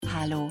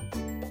Hallo.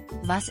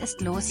 Was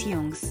ist los,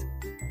 Jungs?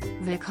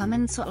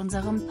 Willkommen zu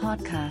unserem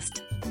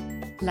Podcast.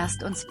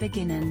 Lasst uns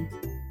beginnen.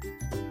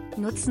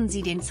 Nutzen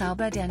Sie den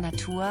Zauber der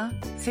Natur,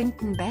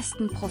 finden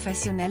besten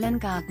professionellen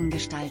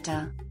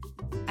Gartengestalter.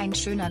 Ein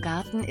schöner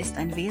Garten ist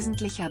ein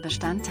wesentlicher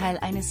Bestandteil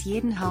eines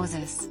jeden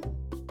Hauses.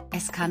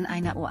 Es kann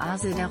eine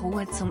Oase der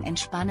Ruhe zum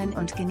Entspannen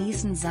und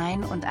Genießen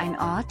sein und ein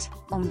Ort,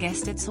 um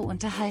Gäste zu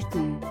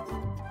unterhalten.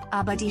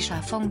 Aber die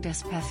Schaffung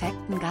des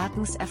perfekten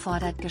Gartens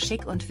erfordert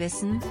Geschick und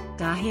Wissen,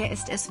 daher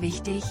ist es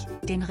wichtig,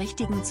 den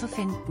richtigen zu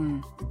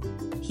finden.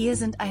 Hier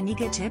sind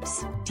einige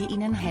Tipps, die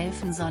Ihnen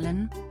helfen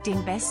sollen,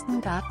 den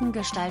besten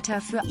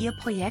Gartengestalter für Ihr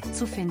Projekt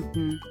zu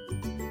finden.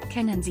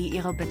 Kennen Sie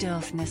Ihre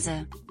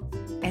Bedürfnisse.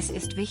 Es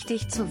ist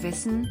wichtig zu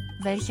wissen,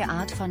 welche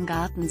Art von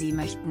Garten Sie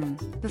möchten,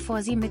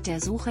 bevor Sie mit der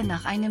Suche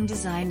nach einem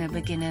Designer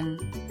beginnen.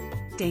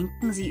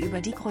 Denken Sie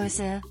über die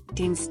Größe,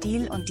 den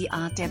Stil und die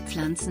Art der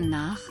Pflanzen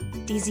nach,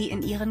 die Sie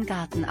in Ihren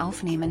Garten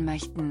aufnehmen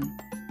möchten.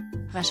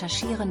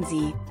 Recherchieren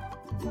Sie.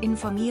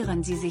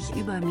 Informieren Sie sich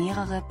über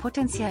mehrere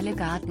potenzielle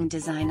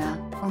Gartendesigner,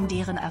 um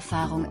deren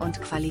Erfahrung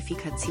und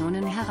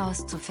Qualifikationen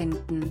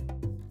herauszufinden.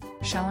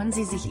 Schauen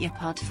Sie sich Ihr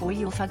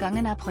Portfolio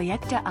vergangener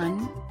Projekte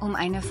an, um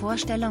eine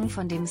Vorstellung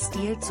von dem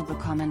Stil zu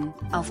bekommen,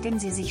 auf den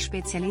Sie sich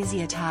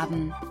spezialisiert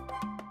haben.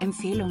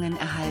 Empfehlungen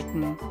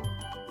erhalten.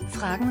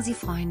 Fragen Sie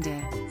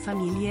Freunde,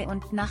 Familie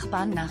und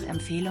Nachbarn nach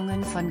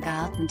Empfehlungen von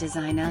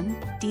Gartendesignern,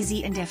 die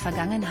Sie in der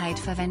Vergangenheit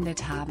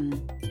verwendet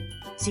haben.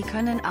 Sie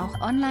können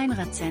auch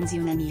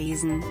Online-Rezensionen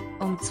lesen,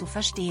 um zu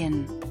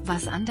verstehen,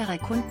 was andere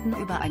Kunden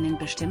über einen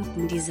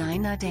bestimmten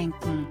Designer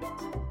denken.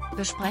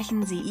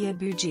 Besprechen Sie Ihr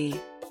Budget.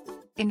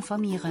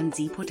 Informieren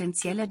Sie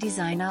potenzielle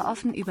Designer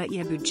offen über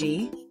Ihr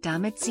Budget,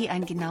 damit Sie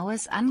ein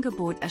genaues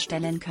Angebot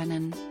erstellen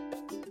können.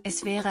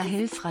 Es wäre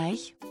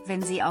hilfreich,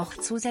 wenn Sie auch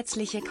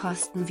zusätzliche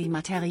Kosten wie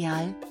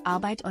Material,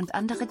 Arbeit und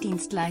andere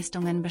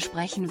Dienstleistungen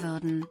besprechen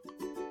würden.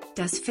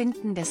 Das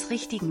Finden des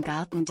richtigen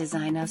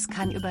Gartendesigners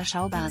kann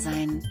überschaubar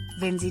sein,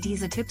 wenn Sie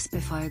diese Tipps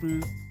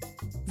befolgen.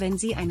 Wenn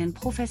Sie einen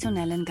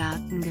professionellen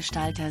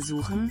Gartengestalter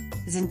suchen,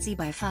 sind Sie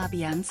bei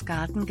Fabians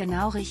Garten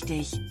genau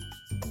richtig.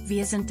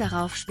 Wir sind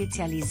darauf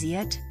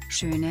spezialisiert,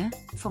 schöne,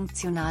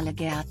 funktionale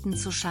Gärten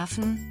zu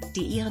schaffen,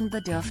 die Ihren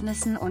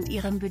Bedürfnissen und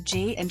Ihrem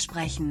Budget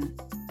entsprechen.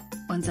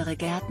 Unsere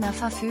Gärtner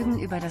verfügen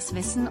über das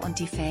Wissen und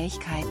die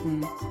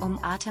Fähigkeiten, um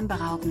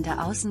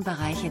atemberaubende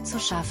Außenbereiche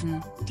zu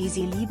schaffen, die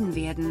Sie lieben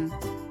werden.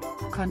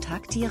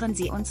 Kontaktieren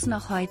Sie uns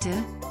noch heute,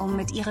 um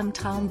mit Ihrem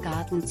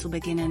Traumgarten zu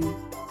beginnen.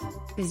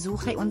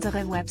 Besuche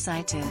unsere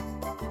Webseite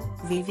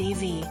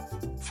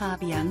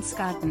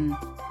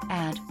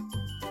www.fabiansgarten.ad.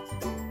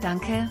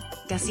 Danke,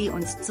 dass Sie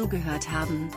uns zugehört haben.